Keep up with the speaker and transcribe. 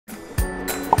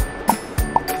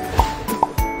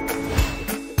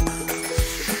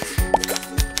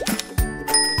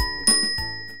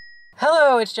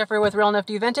it's Jeffrey with Real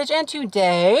Nifty Vintage, and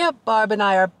today Barb and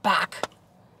I are back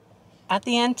at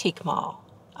the antique mall.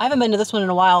 I haven't been to this one in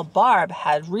a while. Barb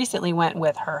had recently went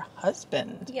with her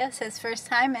husband. Yes, his first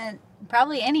time in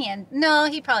probably no,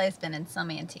 he probably has been in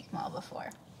some antique mall before.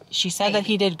 She said that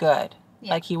he did good.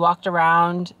 Yeah. Like he walked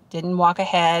around, didn't walk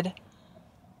ahead,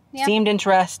 seemed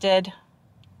interested,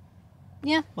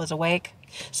 was awake.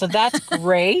 So that's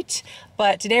great.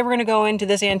 But today we're going to go into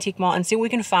this antique mall and see what we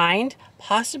can find.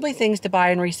 Possibly things to buy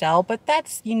and resell. But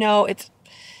that's, you know, it's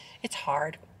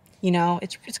hard. You know,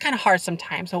 it's kind of hard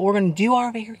sometimes. So we're going to do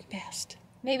our very best.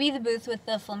 Maybe the booth with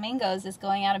the flamingos is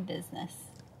going out of business.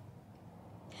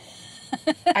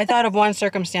 I thought of one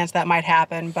circumstance that might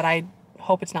happen, but I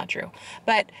hope it's not true.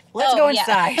 But let's go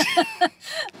inside. Yeah.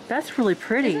 That's really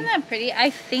pretty. Isn't that pretty? I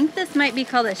think this might be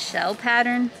called a shell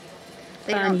pattern.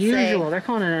 They unusual. They're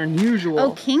calling it unusual.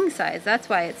 Oh, king size. That's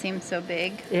why it seems so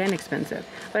big. And expensive.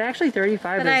 But actually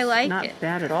 35 is not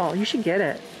bad at all. You should get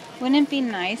it. Wouldn't it be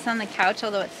nice on the couch,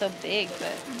 although it's so big?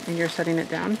 But and you're setting it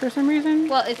down for some reason?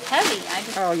 Well, it's heavy.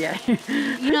 Oh, yeah.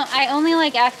 You know, I only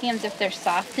like Afghans if they're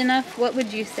soft enough. What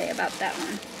would you say about that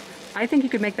one? I think you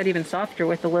could make that even softer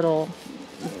with the little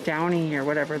downy or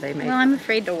whatever they make. Well, I'm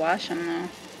afraid to wash them,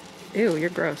 though. Ew, you're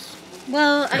gross.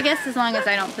 Well, I guess as long as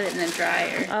I don't put it in the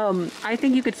dryer. I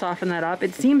think you could soften that up.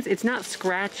 It seems it's not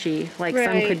scratchy like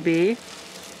some could be.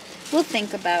 We'll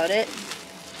think about it.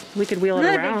 We could wheel it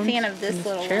around. I'm not a big fan of this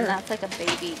little one. That's like a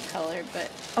baby color,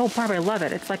 but... Oh, Barb, I love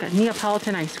it. It's like a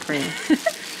Neapolitan ice cream.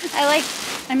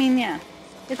 I mean, yeah.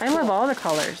 I love all the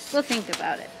colors. We'll think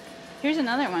about it. Here's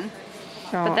another one.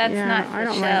 Oh, but that's not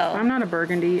the shell. I'm not a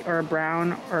burgundy or a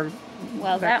brown or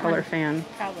that color fan.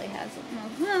 Probably has it.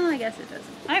 Well, I guess it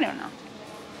doesn't. I don't know.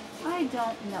 I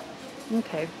don't know.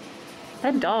 Okay.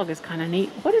 That dog is kind of neat.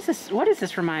 What is this? What does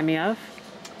this remind me of?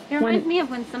 It reminds me of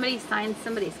when somebody signs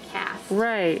somebody's cast.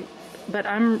 Right. But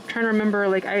I'm trying to remember,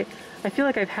 like, I feel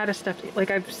like I've had a stuffed, like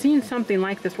I've seen something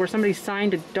like this where somebody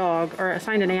signed a dog or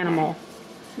signed an animal.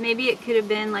 Maybe it could have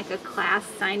been like a class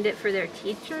signed it for their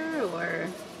teacher, or...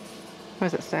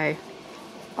 What does it say?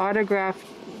 Autographed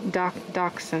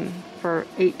dachshund for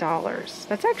 $8.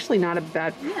 That's actually not a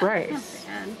bad price. Not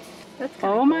bad. That's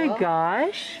oh my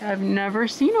gosh. I've never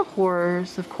seen a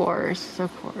horse, of course.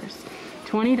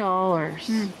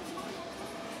 $20.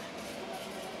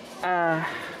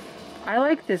 I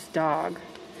like this dog.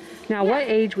 Now, what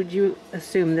age would you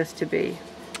assume this to be?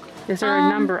 Is there a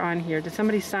number on here? Did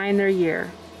somebody sign their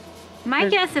year? My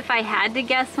guess, if I had to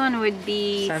guess one, would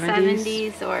be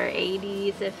 70s or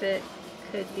 80s, if it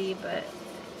could be, but...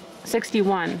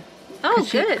 61. Oh,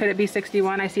 good. Could it be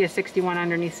 61? I see a 61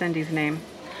 underneath Cindy's name.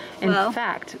 In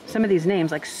fact, some of these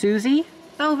names, like Susie.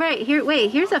 Oh, right. Here, wait,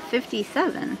 here's a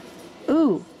 57.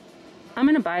 Ooh, I'm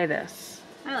going to buy this.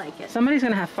 I like it. Somebody's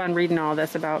going to have fun reading all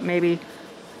this about maybe...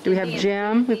 Do we have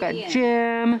Jim? We've got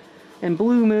Jim and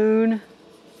Blue Moon.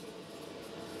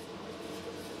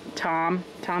 Tom.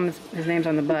 His name's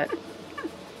on the butt.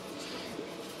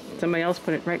 Somebody else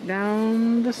put it right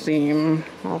down the seam,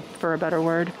 for a better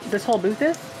word. This whole booth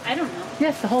is? I don't know.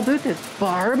 Yes, the whole booth is.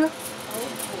 Barb.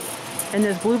 Oh, and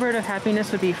this Bluebird of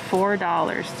Happiness would be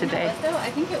 $4 today. I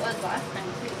think it was last time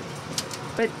too.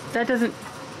 But that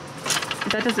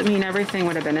doesn't mean everything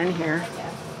would have been in here.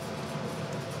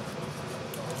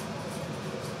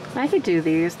 I could do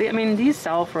these. I mean, these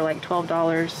sell for like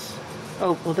 $12.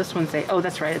 Oh, well, this one say, oh,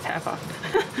 that's right, it's half off.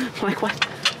 I'm like, what?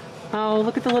 Oh,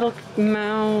 look at the little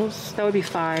mouse. That would be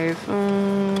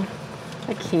 $5.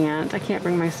 I can't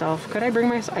bring myself. Could I bring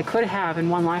myself? I could have in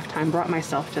one lifetime brought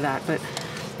myself to that, but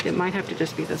it might have to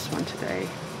just be this one today.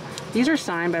 These are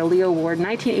signed by Leo Ward,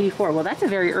 1984. Well, that's a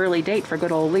very early date for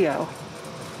good old Leo.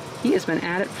 He has been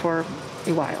at it for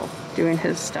a while, doing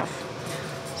his stuff.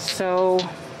 So,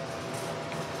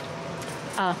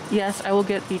 yes, I will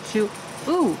get the two.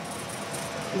 Ooh,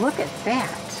 look at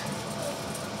that.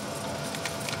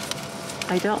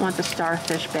 I don't want the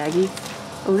starfish baggie.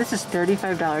 Oh, this is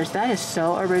 $35. That is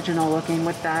so original looking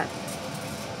with that.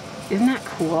 Isn't that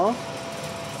cool?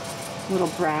 Little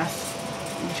brass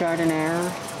jardiniere.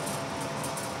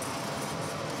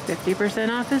 50%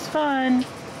 off is fun.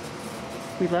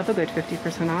 We love a good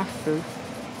 50% off booth.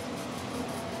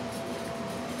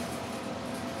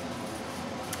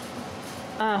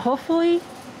 Hopefully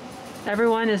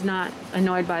everyone is not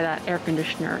annoyed by that air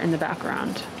conditioner in the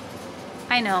background.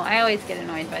 I know, I always get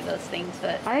annoyed by those things,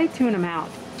 but... I tune them out,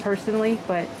 personally,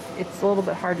 but it's a little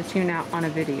bit hard to tune out on a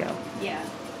video. Yeah.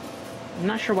 I'm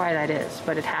not sure why that is,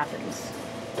 but it happens.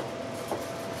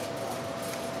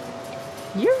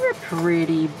 You're a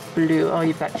pretty blue... Oh,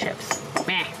 you've got chips.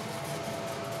 Meh.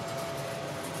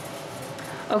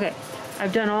 Okay,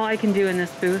 I've done all I can do in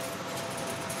this booth.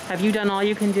 Have you done all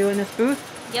you can do in this booth?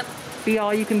 Yep. Be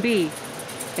all you can be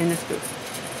in this booth.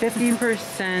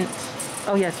 15%.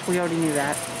 Oh yes, we already knew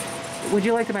that. Would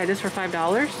you like to buy this for $5?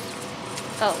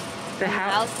 Oh, the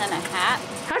mouse and a hat?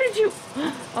 How did you?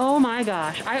 Oh my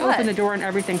gosh. I What? opened the door and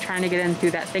everything trying to get in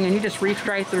through that thing and you just reached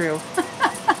right through.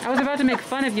 I was about to make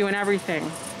fun of you and everything.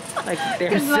 Like,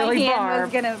 they're silly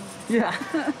Barb. Yeah.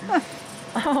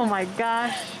 Oh my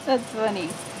gosh. That's funny.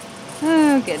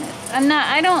 Oh goodness.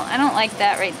 I don't like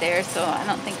that right there, so I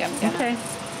don't think I'm gonna. Okay.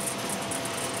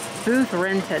 Booth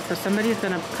rented, so somebody's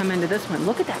gonna come into this one.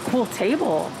 Look at that cool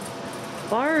table.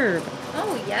 Barb.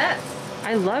 Oh yes.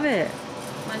 I love it.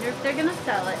 Wonder if they're gonna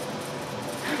sell it.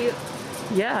 Cute.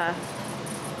 Yeah.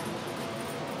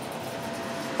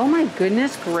 Oh my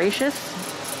goodness gracious.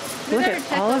 Look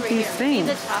at all of these things.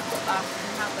 The chocolate box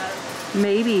and how about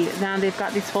Maybe. Now they've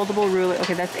got these foldable rulers.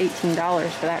 Okay, that's $18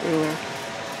 for that ruler.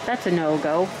 That's a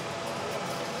no-go.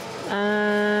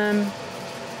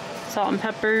 Salt and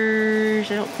peppers.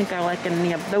 I don't think I like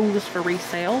any of those for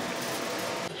resale.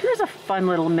 Here's a fun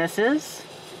little missus.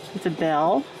 It's a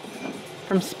bell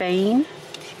from Spain.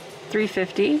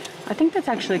 $3.50. I think that's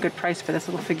actually a good price for this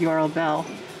little figural bell.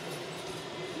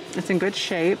 It's in good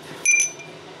shape.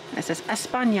 It says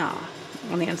España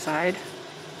on the inside.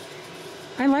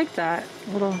 I like that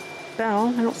little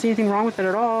bell. I don't see anything wrong with it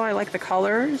at all. I like the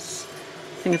colors.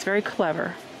 I think it's very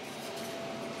clever.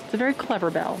 It's a very clever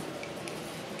bell.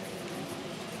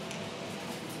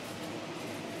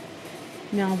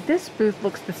 Now this booth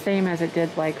looks the same as it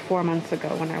did like 4 months ago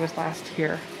when I was last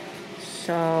here.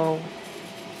 So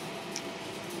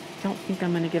I don't think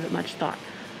I'm going to give it much thought.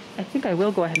 I think I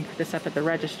will go ahead and put this up at the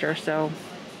register so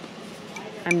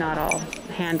I'm not all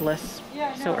handless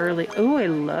so early. Oh, I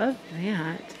love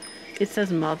that. It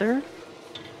says mother.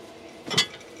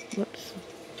 Whoops.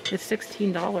 It's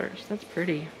 $16. That's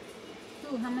pretty.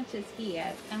 Ooh, how much is he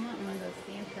at? I want one of those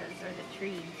Santas or the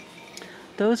tree.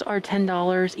 Those are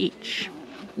 $10 each.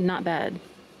 Not bad.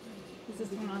 This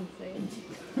is one on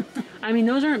sale. I mean,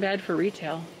 those aren't bad for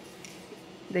retail.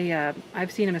 They,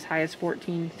 I've seen them as high as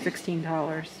 $14,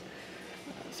 $16.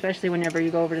 Especially whenever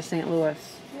you go over to St.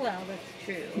 Louis. Well, that's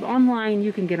true. Online,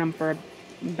 you can get them for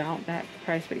about that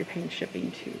price, but you're paying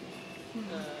shipping too.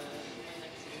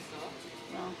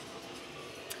 Well.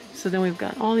 So then we've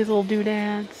got all these little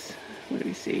doodads. What do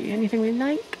we see? Anything we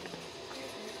like?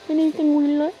 Anything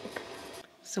we like?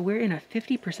 So we're in a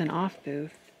 50% off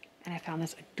booth, and I found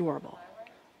this adorable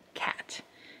cat.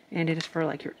 And it is for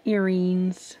like your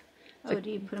earrings. Oh, do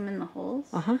you put them in the holes?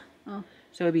 Uh-huh. Oh.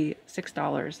 So it'd be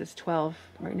 $6. It's $12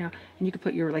 right now. And you could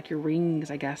put your rings,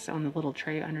 I guess, on the little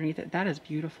tray underneath it. That is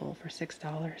beautiful for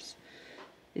 $6.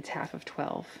 It's half of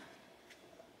 $12.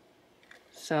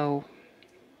 So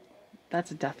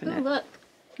that's a definite. Oh,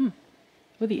 look.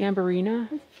 With the Amberina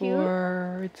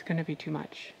for cute. It's gonna be too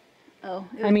much. Oh,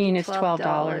 I mean, it's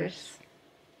 $12.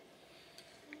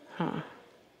 Huh.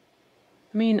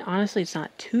 I mean, honestly, it's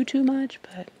not too much,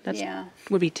 but that's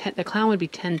would be 10. The clown would be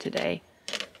 10 today.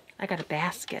 I got a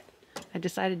basket. I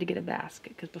decided to get a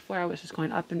basket because before I was just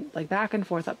going up and like back and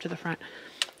forth up to the front.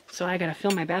 So I gotta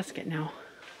fill my basket now.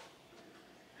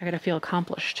 I gotta feel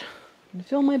accomplished. And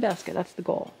fill my basket. That's the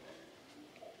goal.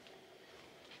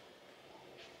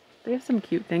 They have some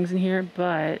cute things in here,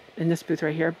 but in this booth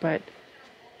right here, but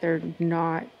they're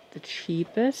not the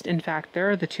cheapest. In fact, there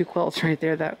are the two quilts right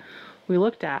there that we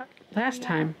looked at last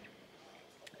time.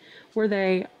 Were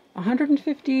they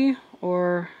 150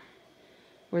 or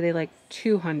were they like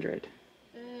 200?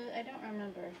 I don't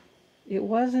remember. It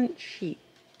wasn't cheap.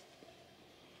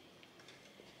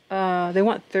 They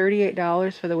want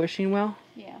 $38 for the wishing well.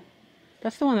 Yeah.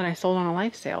 That's the one that I sold on a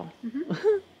life sale.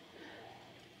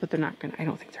 But they're not gonna, I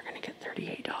don't think they're gonna get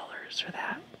 $38 for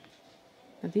that.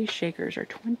 Now these shakers are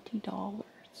 $20.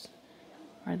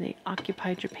 Are they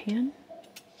Occupy Japan?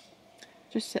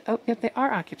 Just, oh, yep, they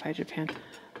are Occupy Japan.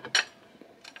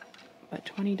 But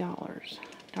 $20,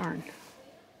 darn.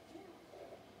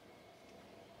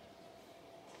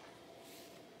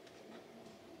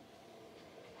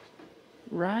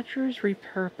 Roger's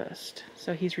repurposed.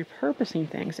 So he's repurposing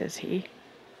things, is he?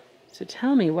 So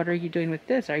tell me, what are you doing with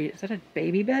this? Is that a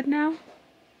baby bed now?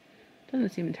 Doesn't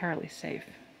seem entirely safe.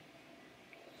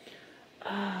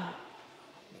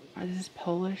 This is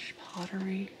Polish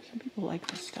pottery. Some people like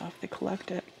this stuff. They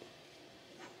collect it.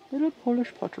 Little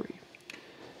Polish pottery.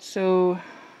 So,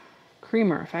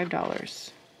 creamer,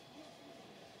 $5.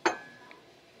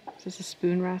 This is a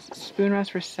spoon rest. Spoon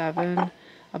rest for $7.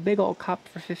 A big old cup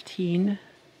for $15.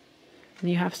 And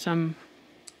you have some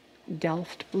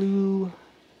Delft blue.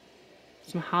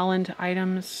 Some Holland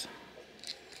items.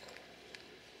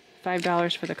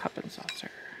 $5 for the cup and saucer.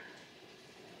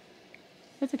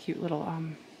 That's a cute little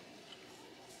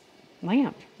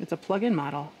lamp. It's a plug-in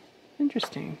model.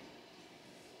 Interesting.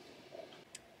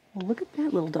 Well, look at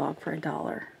that little dog for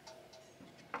 $1.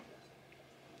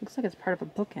 Looks like it's part of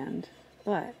a bookend,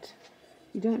 but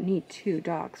you don't need 2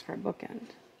 dogs for a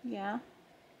bookend. Yeah.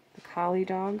 The collie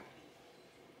dog.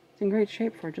 It's in great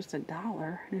shape for just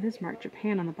 $1, and it is marked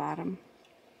Japan on the bottom.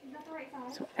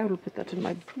 So I would put that in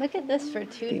my... Look at this for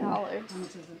 $2.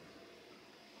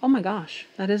 Oh my gosh,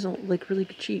 that is like really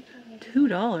cheap.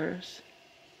 $2.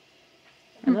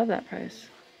 I love that price.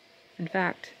 In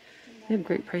fact, they have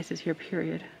great prices here,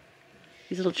 period.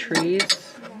 These little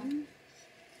trees.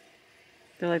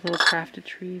 They're like little crafted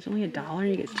trees. Only $1 and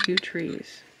you get 2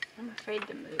 trees. I'm afraid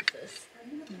to move this.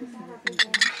 It's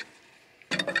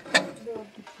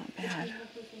not bad.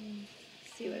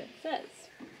 See what it says.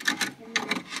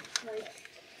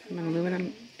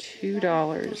 Aluminum,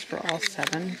 $2 for all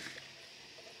 7.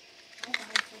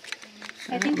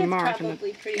 I think it's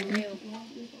probably pretty new.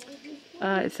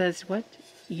 It says what?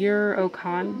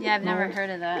 Eurocon? Yeah, I've never heard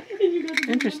of that.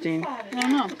 Interesting. I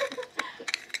don't know.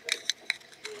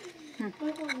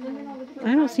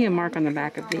 I don't see a mark on the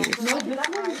back of these.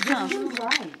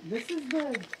 This is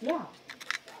the, yeah.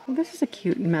 Well, this is a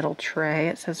cute metal tray.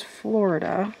 It says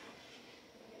Florida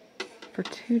for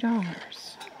 $2.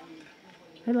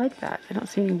 I like that. I don't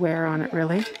see any wear on it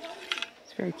really.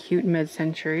 It's very cute,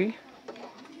 mid-century.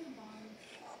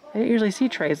 I don't usually see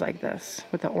trays like this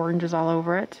with the oranges all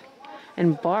over it.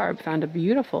 And Barb found a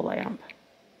beautiful lamp.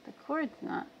 The cord's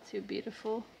not too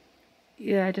beautiful.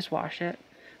 Yeah, I just wash it.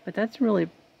 But that's really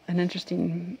an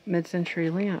interesting mid-century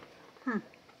lamp.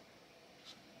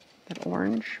 That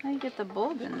orange. How do you get the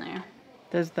bulb in there?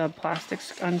 Does the plastic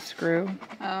unscrew?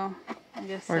 Oh, I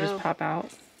guess Or so. just pop out?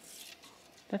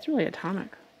 That's really atomic.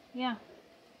 Yeah.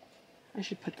 I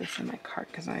should put this in my cart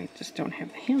because I just don't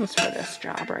have the hands for this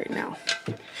job right now.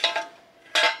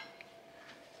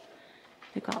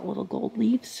 They got little gold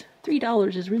leaves.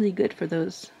 $3 is really good for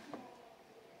those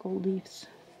gold leaves.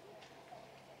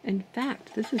 In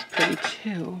fact, this is pretty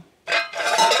too.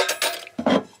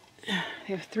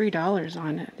 They have $3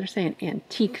 on it. They're saying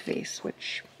antique vase,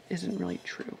 which isn't really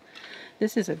true.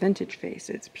 This is a vintage vase.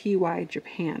 It's PY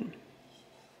Japan.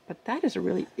 But that is a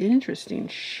really interesting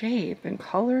shape and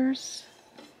colors.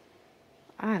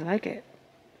 I like it.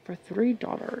 For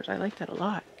 $3. I like that a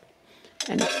lot.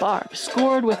 And Barb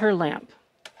scored with her lamp.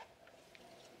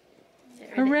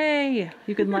 Hooray!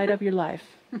 You can light up your life.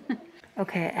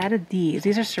 Okay, I added these.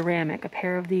 These are ceramic. A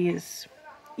pair of these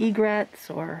egrets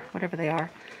or whatever they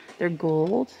are. They're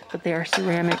gold, but they are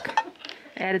ceramic.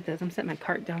 I added those. I'm setting my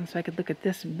cart down so I could look at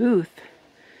this booth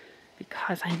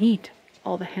because I need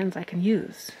all the hands I can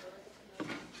use.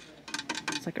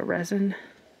 It's like a resin,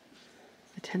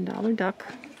 a $10 duck.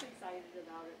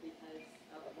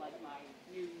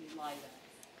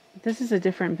 This is a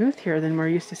different booth here than we're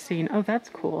used to seeing. Oh, that's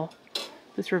cool.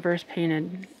 This reverse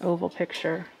painted oval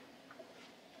picture.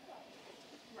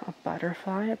 A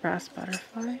butterfly, a brass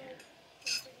butterfly.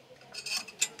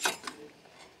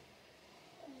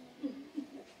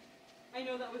 I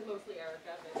know that was mostly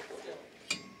Erica, but still.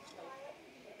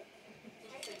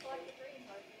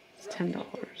 It's $10.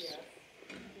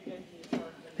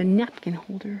 The napkin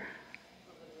holder.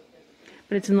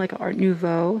 But it's in like Art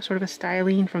Nouveau, sort of a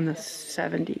styling from the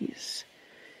 70s.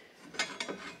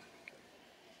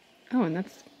 Oh, and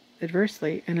that's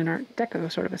adversely in an Art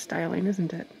Deco sort of a styling,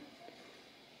 isn't it?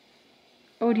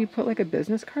 Oh, do you put like a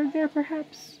business card there,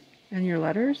 perhaps? And your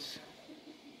letters?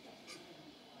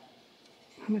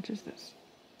 How much is this?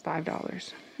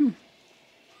 $5. And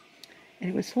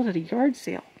it was sold at a yard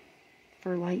sale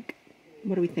for like,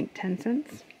 what do we think, 10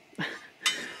 cents?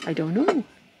 I don't know.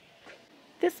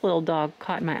 This little dog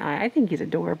caught my eye. I think he's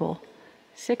adorable.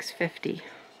 $6.50.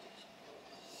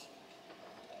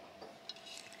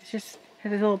 He's just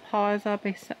has his little paws up.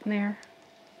 He's sitting there.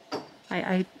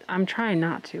 I'm trying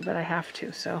not to, but I have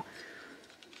to, so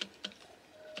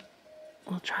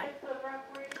we'll try.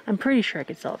 I'm pretty sure I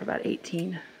could sell it for about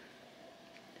 18.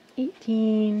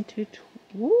 18 to 20.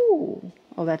 Woo!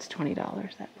 Oh, that's $20.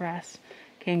 That brass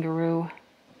kangaroo.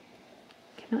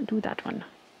 Cannot do that one.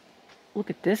 Look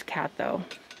at this cat, though.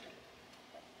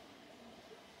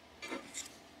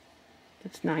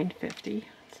 That's $9.50.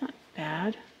 It's not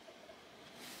bad.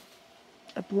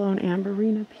 A blown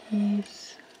amberina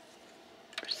piece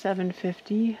for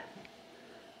 $7.50.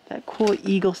 That cool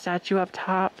eagle statue up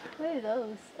top. What are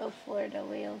those? Oh, Florida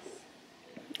whales.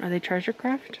 Are they treasure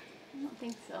craft? I don't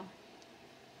think so.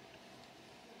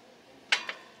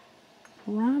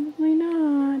 Probably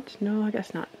not. No, I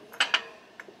guess not.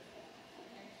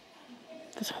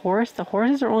 This horse, the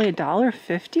horses are only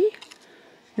 $1.50.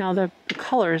 Now the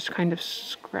color is kind of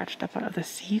scratched up out of the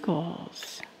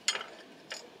seagulls.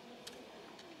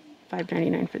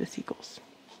 $5.99 for the seagulls.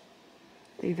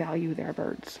 They value their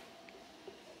birds.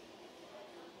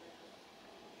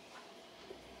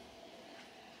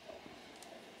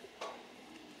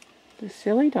 The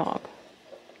silly dog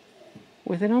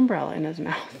with an umbrella in his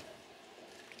mouth.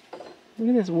 Look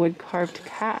at this wood carved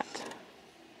cat.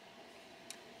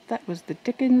 That was the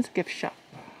Dickens gift shop,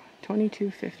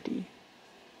 $22.50.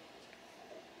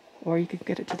 Or you could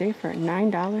get it today for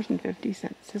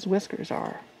 $9.50. His whiskers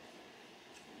are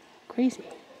crazy.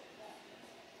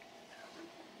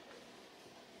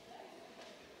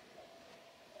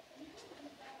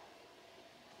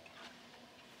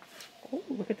 Oh,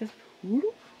 look at this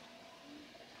poodle.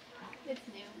 It's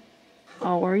new.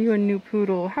 Oh, are you a new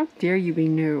poodle? How dare you be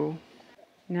new?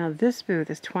 Now this booth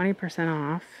is 20%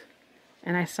 off.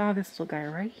 And I saw this little guy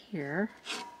right here.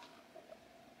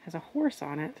 Has a horse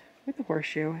on it with a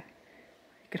horseshoe.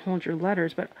 You could hold your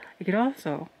letters, but you could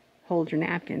also hold your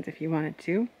napkins if you wanted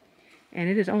to. And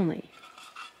it is only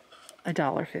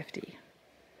 $1.50.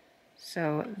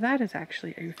 So that is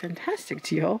actually a fantastic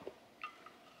deal.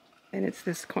 And it's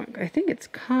this, I think it's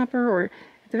copper, or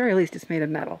at the very least it's made of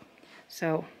metal.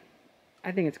 So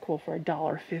I think it's cool for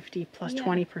 $1.50 plus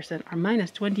 20% or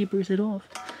minus 20% off.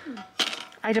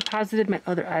 I deposited my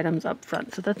other items up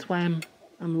front, so that's why I'm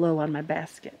low on my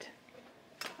basket.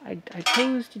 I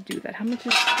chose to do that. How much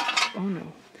is, oh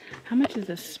no, how much is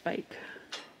this spike?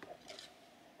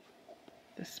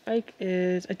 The spike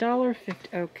is $1.50.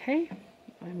 Okay,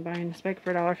 I'm buying the spike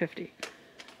for $1.50.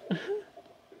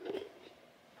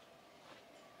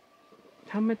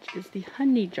 How much is the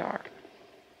honey jar?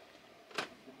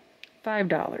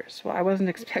 $5. Well, I wasn't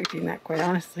expecting that, quite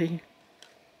honestly.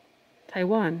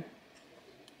 Taiwan.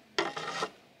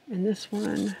 And this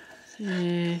one,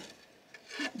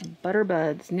 Butter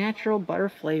Buds, natural butter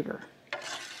flavor.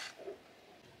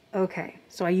 Okay,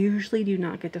 so I usually do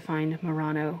not get to find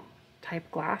Murano type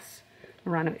glass,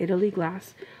 Murano Italy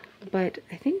glass, but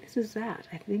I think this is that.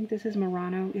 I think this is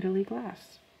Murano Italy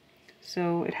glass.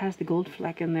 So it has the gold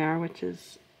fleck in there, which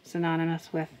is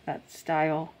synonymous with that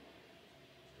style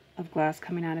of glass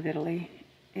coming out of Italy.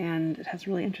 And it has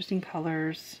really interesting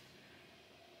colors.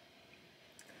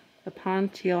 The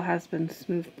pontile has been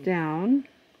smoothed down,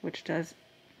 which does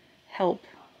help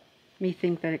me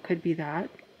think that it could be that.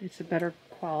 It's a better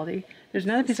quality. There's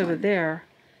another piece over there.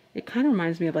 It kind of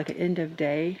reminds me of like an end of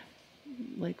day,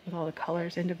 like with all the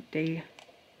colors, end of day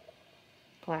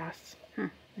glass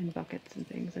and buckets and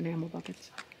things, enamel buckets.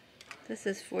 This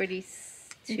is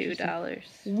 $42.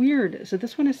 Weird. So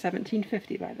this one is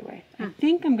 $17.50, by the way. I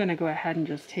think I'm going to go ahead and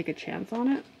just take a chance on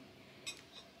it,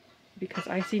 because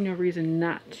I see no reason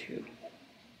not to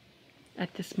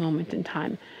at this moment in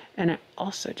time. And I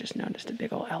also just noticed a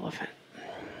big old elephant.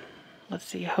 Let's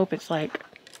see, I hope it's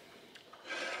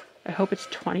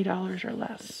 $20 or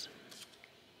less.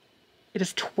 It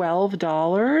is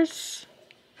 $12?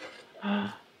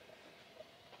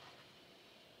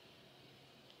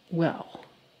 Well,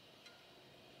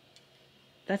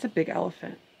 that's a big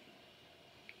elephant.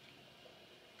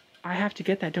 I have to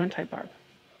get that, don't I, Barb?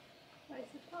 I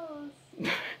suppose.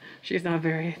 She's not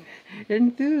very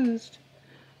enthused.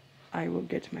 I will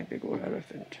get my big old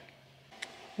elephant.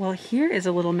 Well, here is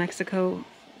a little Mexico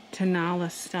Tonala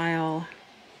style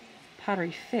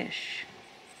pottery fish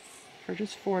for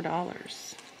just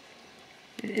 $4.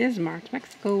 It is marked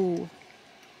Mexico.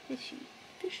 Fishy.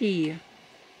 Fishy.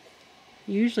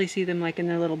 You usually see them like in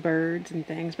their little birds and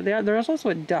things, but there's also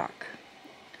a duck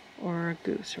or a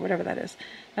goose or whatever that is.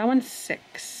 That one's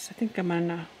 $6. I think I'm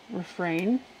gonna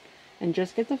refrain and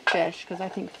just get the fish, because I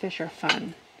think fish are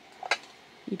fun.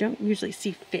 You don't usually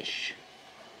see fish.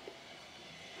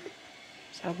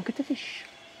 So we'll get the fish.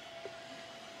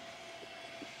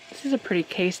 This is a pretty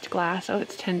cased glass. Oh,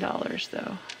 it's $10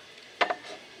 though.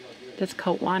 That's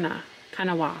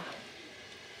Kanawa.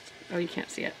 Oh, you can't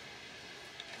see it.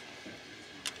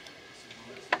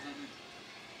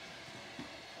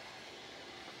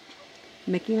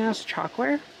 Mickey Mouse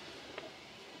chalkware?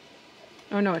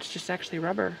 Oh no, it's just actually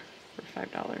rubber for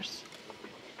 $5.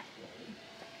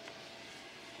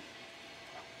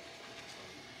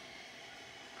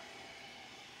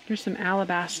 Here's some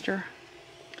alabaster.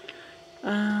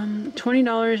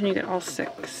 $20 and you get all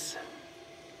 6.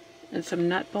 And some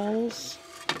nut bowls.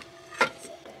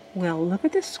 Well, look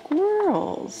at the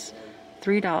squirrels.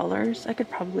 $3. I could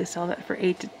probably sell that for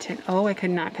 8 to 10. Oh, I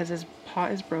could not because his paw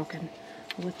is broken.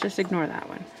 Well, let's just ignore that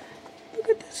one. Look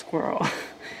at this squirrel.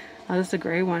 Oh, this is a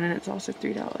gray one and it's also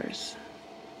 $3.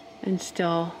 And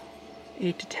still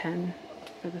 8 to 10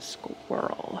 for the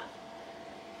squirrel.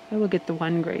 I will get the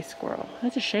one gray squirrel.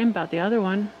 That's a shame about the other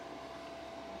one.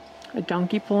 A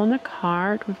donkey pulling the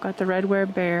cart. We've got the red wear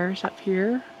bears up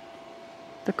here.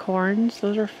 The corns,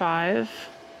 those are 5.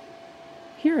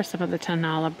 Here are some of the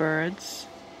 $10 birds.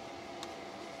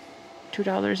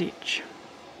 $2 each.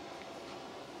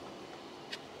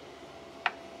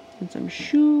 And some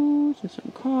shoes, and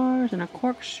some cars, and a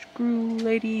corkscrew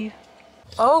lady.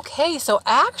 Okay, so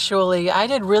actually I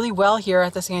did really well here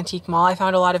at this antique mall. I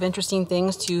found a lot of interesting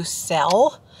things to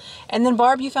sell. And then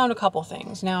Barb, you found a couple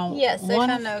things. Now, yes, I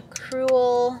found a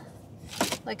cruel,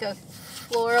 like a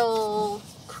floral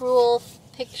cruel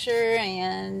picture,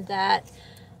 and that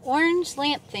orange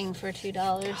lamp thing for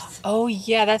 $2. Oh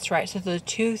yeah, that's right. So the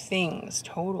 2 things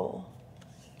total.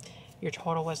 Your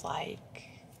total was like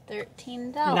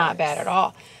 $13. Not bad at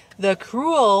all. The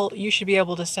cruel you should be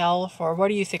able to sell for, what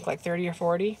do you think, like 30 or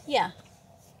 40? Yeah.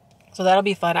 So that'll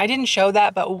be fun. I didn't show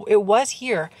that, but it was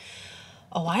here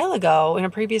a while ago in a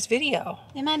previous video.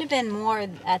 It might have been more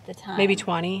at the time. Maybe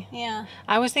 20? Yeah.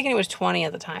 I was thinking it was 20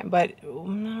 at the time, but I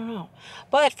don't know.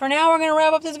 But for now, we're going to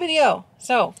wrap up this video.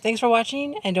 So thanks for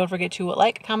watching, and don't forget to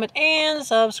like, comment, and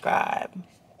subscribe.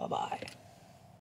 Bye-bye.